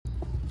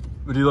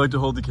Would you like to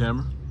hold the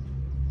camera?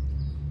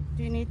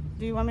 Do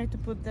you want me to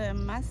put the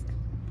mask? Do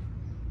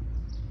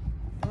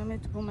you want me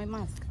to put my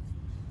mask?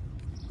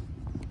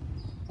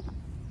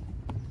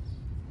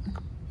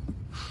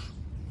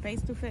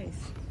 Face to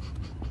face.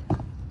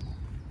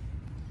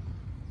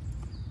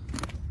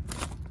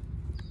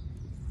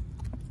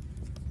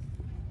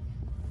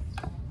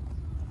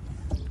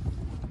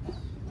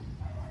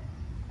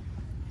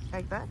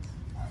 Like that?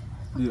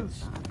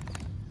 Yes.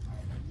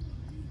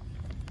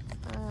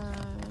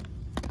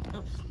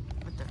 Oops.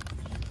 What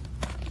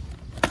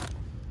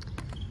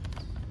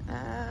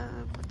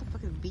the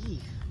fuck is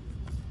beef?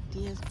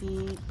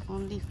 DSP,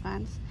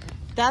 OnlyFans.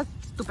 That's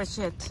stupid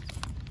shit.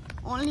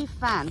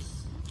 OnlyFans.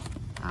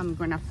 I'm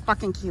gonna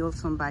fucking kill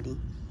somebody.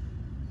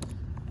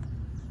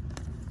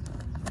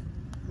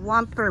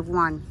 1 per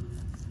 1.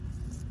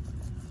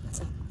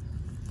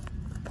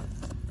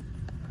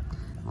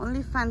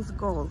 OnlyFans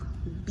goal.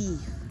 Beef.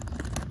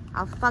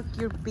 I'll fuck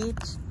your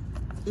bitch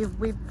if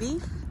we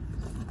beef.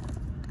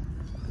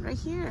 Right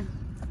here.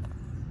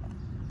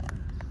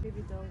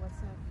 Baby doll,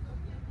 what's up?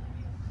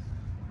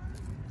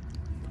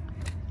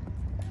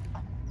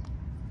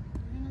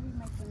 You're gonna be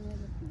my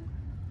Penelope.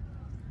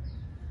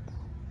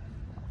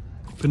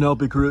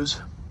 Penelope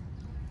Cruz.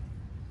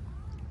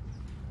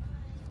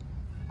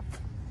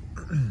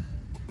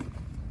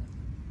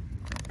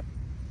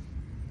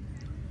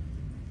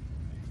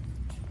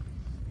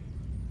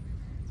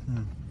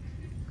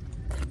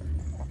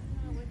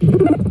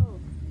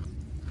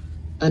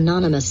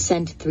 Anonymous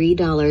sent $3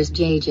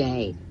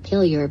 JJ.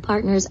 Kill your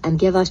partners and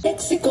give us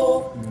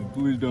Mexico.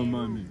 Please don't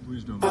mind me.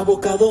 Please don't mind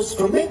Avocados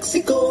from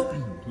Mexico.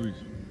 me. Please.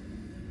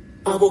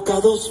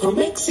 Avocados from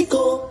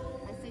Mexico.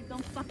 I say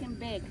don't fucking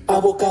beg.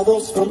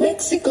 Avocados from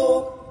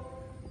Mexico.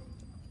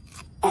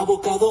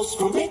 Avocados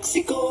from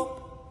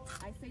Mexico.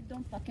 I say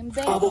don't fucking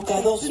beg.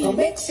 Avocados from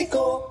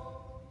Mexico.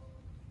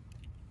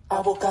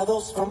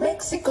 Avocados from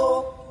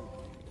Mexico.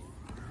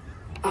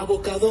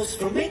 Avocados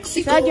from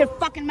Mexico. Shut your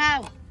fucking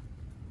mouth.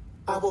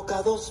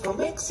 Avocados from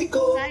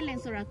Mexico.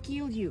 Silence or I'll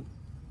kill you.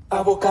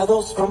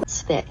 Avocados from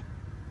spit.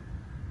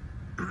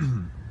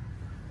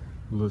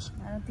 Listen,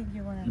 I don't think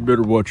you wanna. you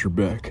better watch your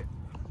back.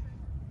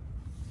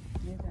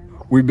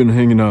 We've been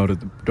hanging out at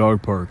the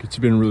dog park. It's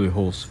been really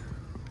wholesome.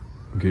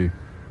 Okay?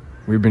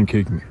 We've been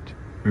kicking it.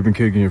 We've been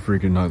kicking it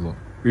freaking night long.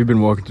 We've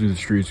been walking through the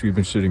streets. We've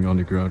been sitting on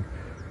the ground.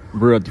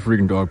 We're at the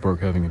freaking dog park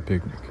having a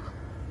picnic.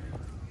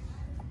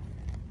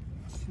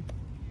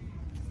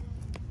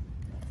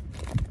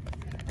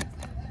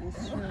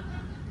 It's true.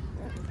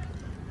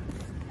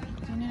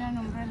 You need an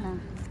umbrella.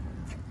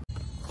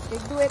 They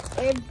do it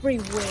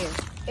everywhere.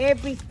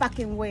 Every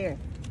fucking where.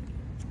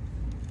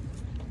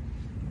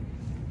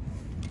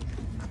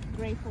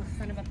 Grateful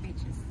son of a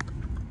bitches.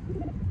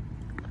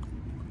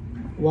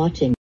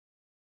 Watching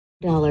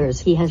dollars.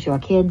 He has your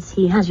kids.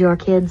 He has your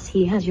kids.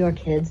 He has your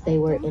kids. They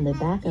were in the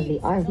back of the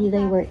RV.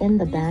 They were in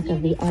the back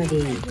of the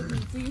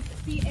RV. Do you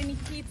see any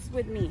kids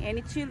with me?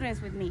 Any children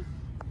with me?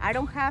 I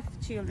don't have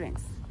children.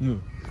 No.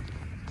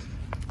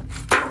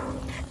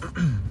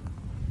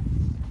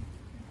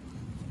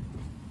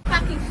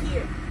 Fucking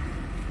here.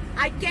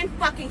 I can't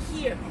fucking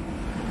hear.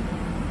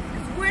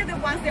 'Cause we're the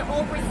ones that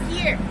always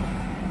hear.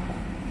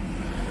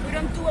 We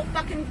don't do a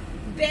fucking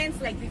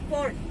dance like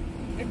before.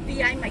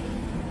 FBI might.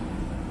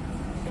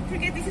 Don't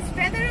forget this is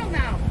federal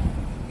now.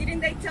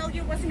 Didn't they tell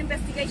you what's an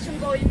investigation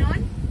going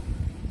on?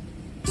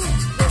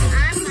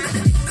 I'm not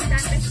doing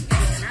that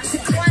investigation. I'm the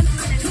one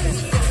doing an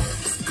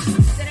investigation.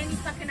 Is there any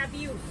fucking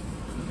abuse?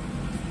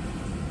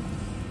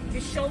 You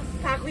showed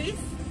Paris?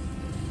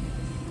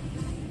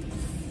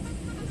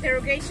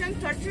 Interrogation,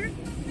 torture?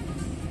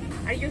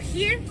 Are you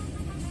here?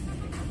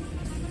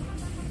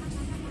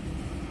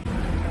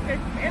 Okay,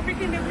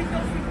 everything that we go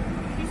through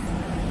is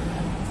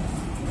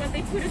what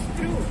they put us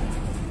through.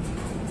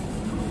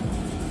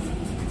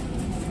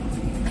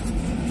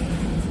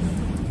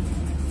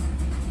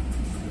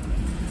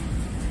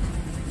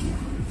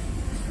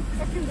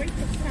 Fucking waste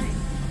of time.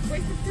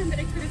 Waste of time that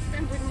I could have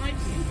spent with my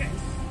children.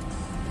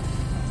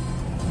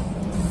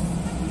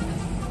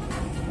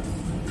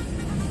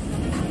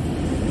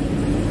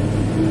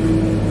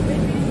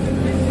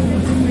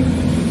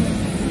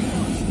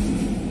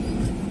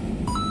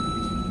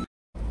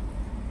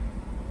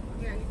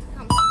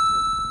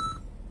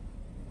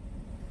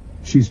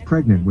 She's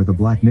pregnant with a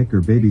black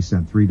knicker baby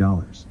sent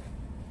 $3.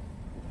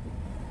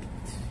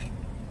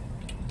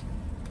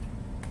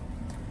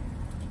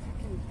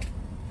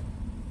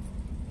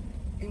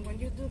 And when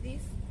you do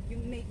this, you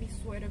make me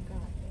swear to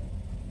God.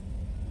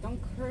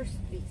 Don't curse,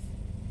 please.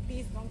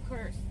 Please don't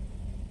curse.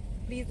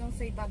 Please don't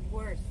say bad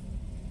words.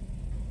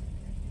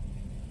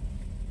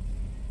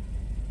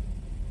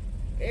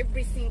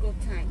 Every single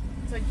time.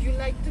 So you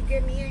like to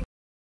get me angry.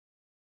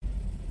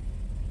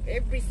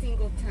 Every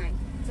single time.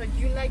 So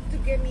you like to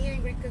get me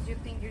angry because you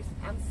think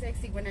I'm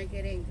sexy when I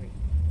get angry.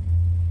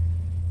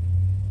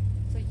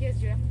 So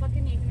yes, you're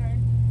fucking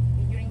ignorant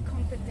and you're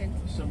incompetent.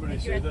 Somebody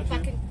and say that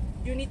to you?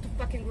 You need to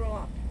fucking grow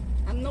up.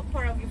 I'm not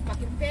part of your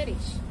fucking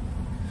fetish.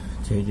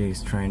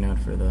 JJ's trying out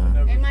for the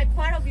Am I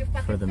part of your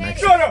fucking fetish?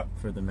 Shut up!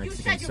 for the You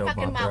Mexican shut your soap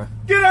fucking opera. mouth.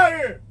 Get out of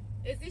here!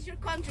 Is this your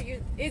country?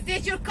 Is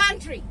this your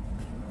country?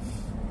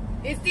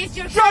 Is this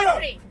your Shut up!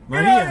 country?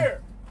 Get out of Maria,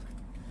 here!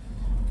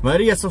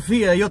 Maria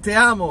Sofía, yo te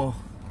amo.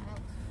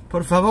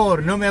 Por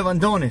favor, no me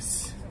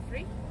abandones.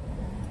 Free?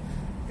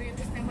 Do you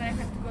understand why I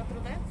have to go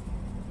through that?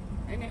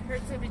 And it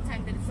hurts every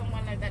time that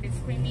someone like that is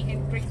screaming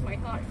and breaks my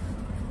heart.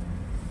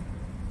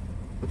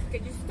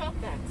 Can you stop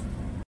that?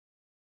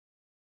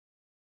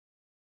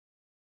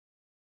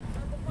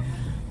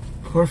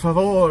 Por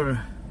favor,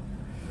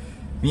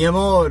 mi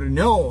amor,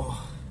 no.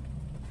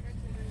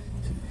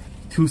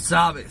 Tú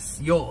sabes,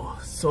 yo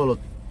solo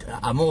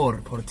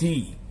amor por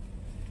ti.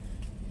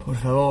 Por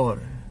favor,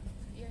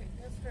 Yeah,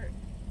 it does hurt.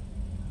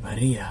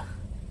 María.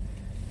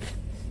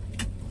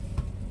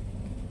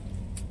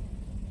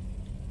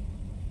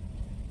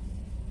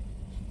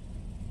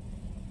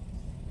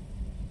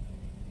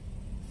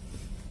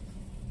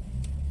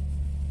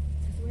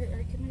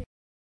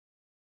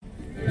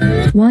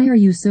 Why are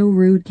you so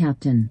rude,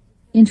 Captain?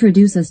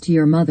 Introduce us to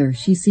your mother,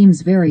 she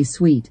seems very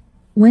sweet.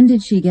 When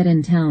did she get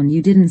in town?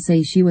 You didn't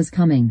say she was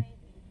coming.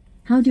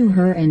 How do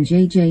her and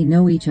JJ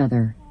know each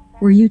other?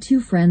 Were you two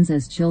friends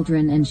as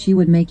children and she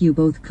would make you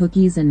both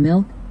cookies and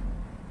milk?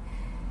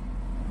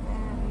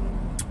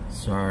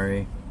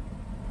 Sorry.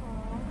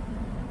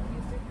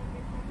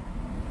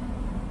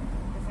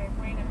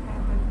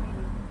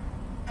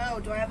 Oh,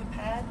 do I have a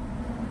pad?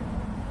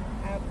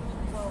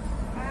 Well,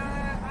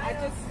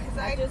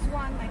 I just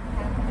want like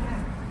half a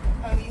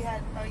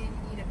pad. Oh, you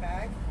need a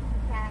bag?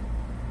 Pad.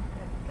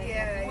 Like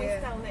Yeah, a yeah.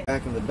 style list.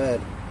 Back in the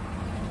bed.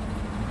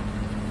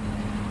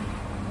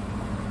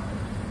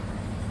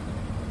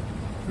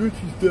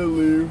 Gucci's dead,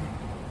 Liam.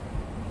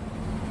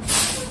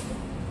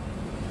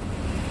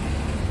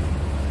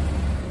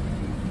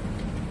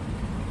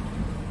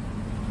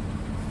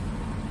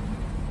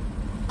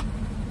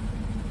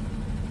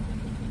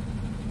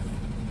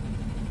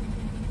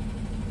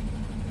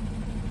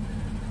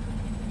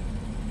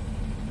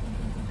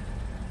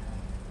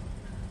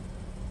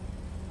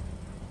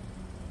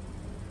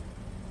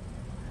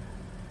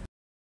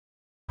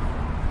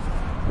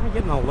 I'm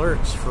getting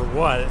alerts for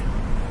what?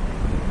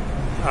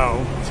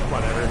 Oh, it's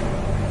whatever.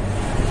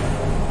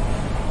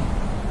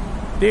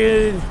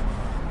 Dude,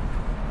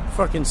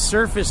 fucking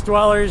surface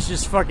dwellers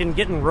just fucking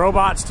getting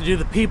robots to do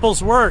the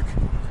people's work.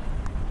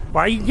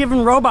 Why are you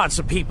giving robots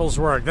the people's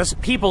work? That's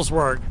people's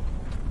work.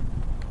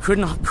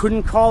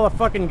 Couldn't call a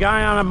fucking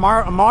guy on a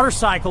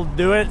motorcycle to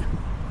do it.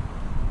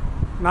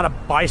 Not a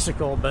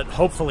bicycle, but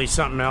hopefully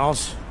something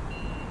else.